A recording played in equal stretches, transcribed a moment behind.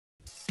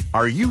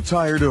Are you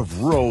tired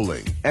of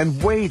rolling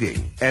and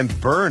waiting and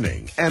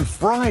burning and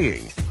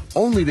frying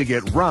only to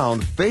get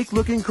round,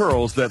 fake-looking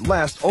curls that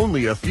last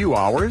only a few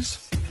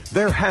hours?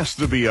 There has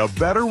to be a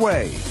better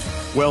way.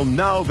 Well,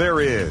 now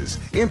there is.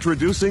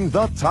 Introducing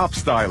the Top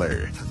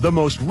Styler, the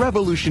most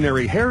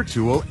revolutionary hair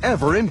tool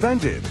ever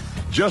invented.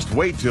 Just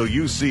wait till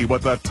you see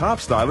what the Top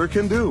Styler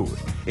can do.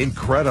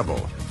 Incredible,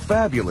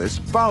 fabulous,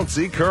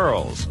 bouncy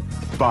curls.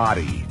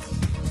 Body.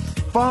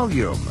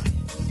 Volume.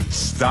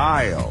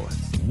 Style.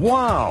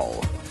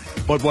 Wow!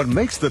 But what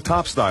makes the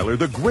Top Styler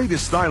the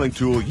greatest styling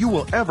tool you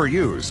will ever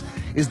use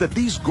is that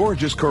these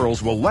gorgeous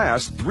curls will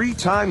last 3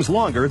 times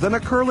longer than a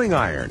curling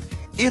iron.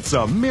 It's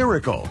a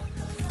miracle.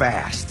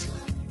 Fast.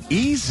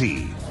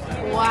 Easy.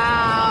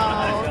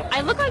 Wow.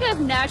 I look like I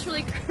have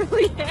naturally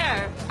curly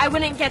hair. I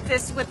wouldn't get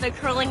this with the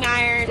curling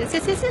iron.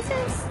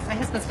 My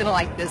husband's gonna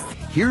like this.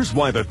 Here's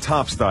why the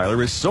Top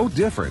Styler is so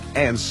different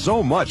and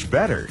so much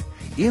better.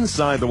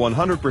 Inside the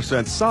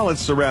 100% solid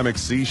ceramic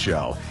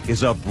seashell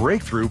is a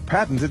breakthrough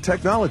patented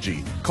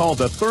technology called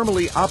the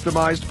thermally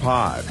optimized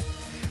pod.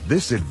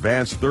 This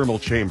advanced thermal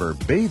chamber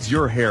bathes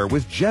your hair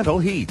with gentle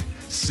heat,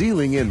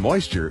 sealing in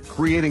moisture,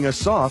 creating a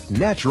soft,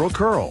 natural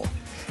curl.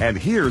 And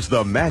here's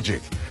the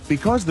magic.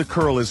 Because the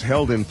curl is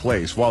held in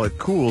place while it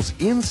cools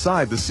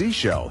inside the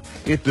seashell,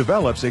 it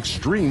develops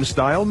extreme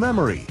style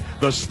memory.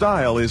 The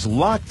style is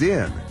locked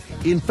in.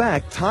 In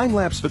fact,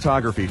 time-lapse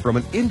photography from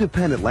an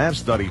independent lab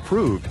study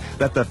proved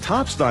that the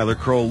Top Styler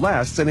curl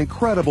lasts an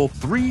incredible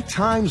 3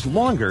 times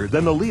longer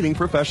than the leading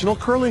professional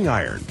curling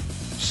iron.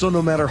 So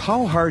no matter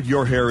how hard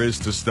your hair is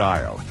to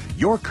style,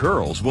 your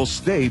curls will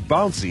stay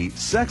bouncy,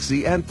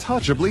 sexy, and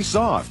touchably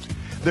soft.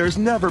 There's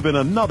never been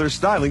another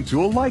styling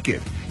tool like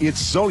it.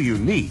 It's so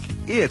unique,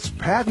 it's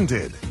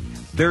patented.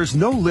 There's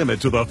no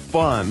limit to the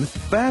fun,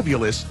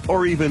 fabulous,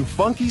 or even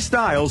funky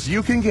styles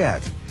you can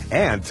get.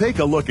 And take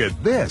a look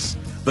at this.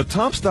 The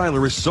Top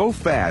Styler is so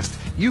fast,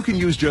 you can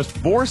use just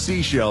 4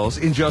 seashells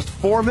in just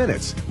 4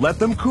 minutes. Let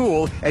them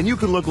cool, and you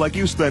can look like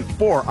you spent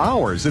 4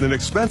 hours in an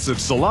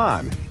expensive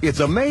salon. It's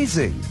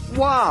amazing.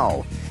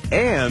 Wow!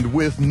 And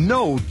with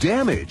no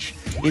damage.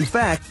 In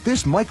fact,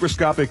 this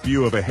microscopic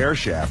view of a hair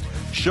shaft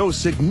shows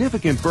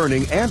significant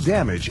burning and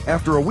damage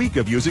after a week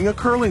of using a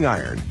curling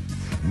iron.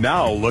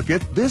 Now look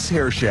at this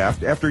hair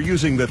shaft after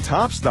using the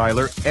Top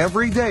Styler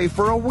every day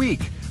for a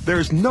week.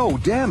 There's no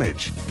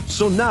damage.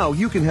 So now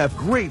you can have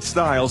great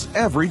styles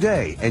every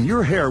day, and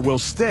your hair will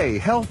stay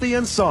healthy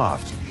and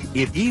soft.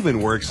 It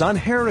even works on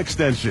hair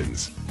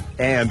extensions.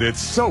 And it's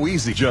so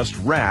easy. Just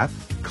wrap,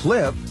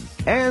 clip,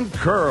 and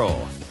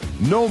curl.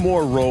 No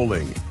more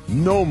rolling,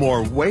 no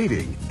more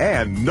waiting,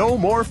 and no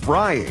more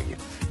frying.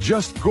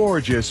 Just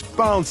gorgeous,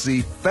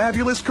 bouncy,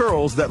 fabulous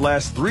curls that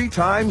last 3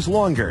 times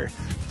longer,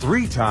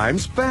 3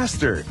 times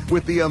faster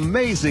with the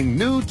amazing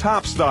new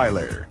Top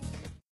Styler.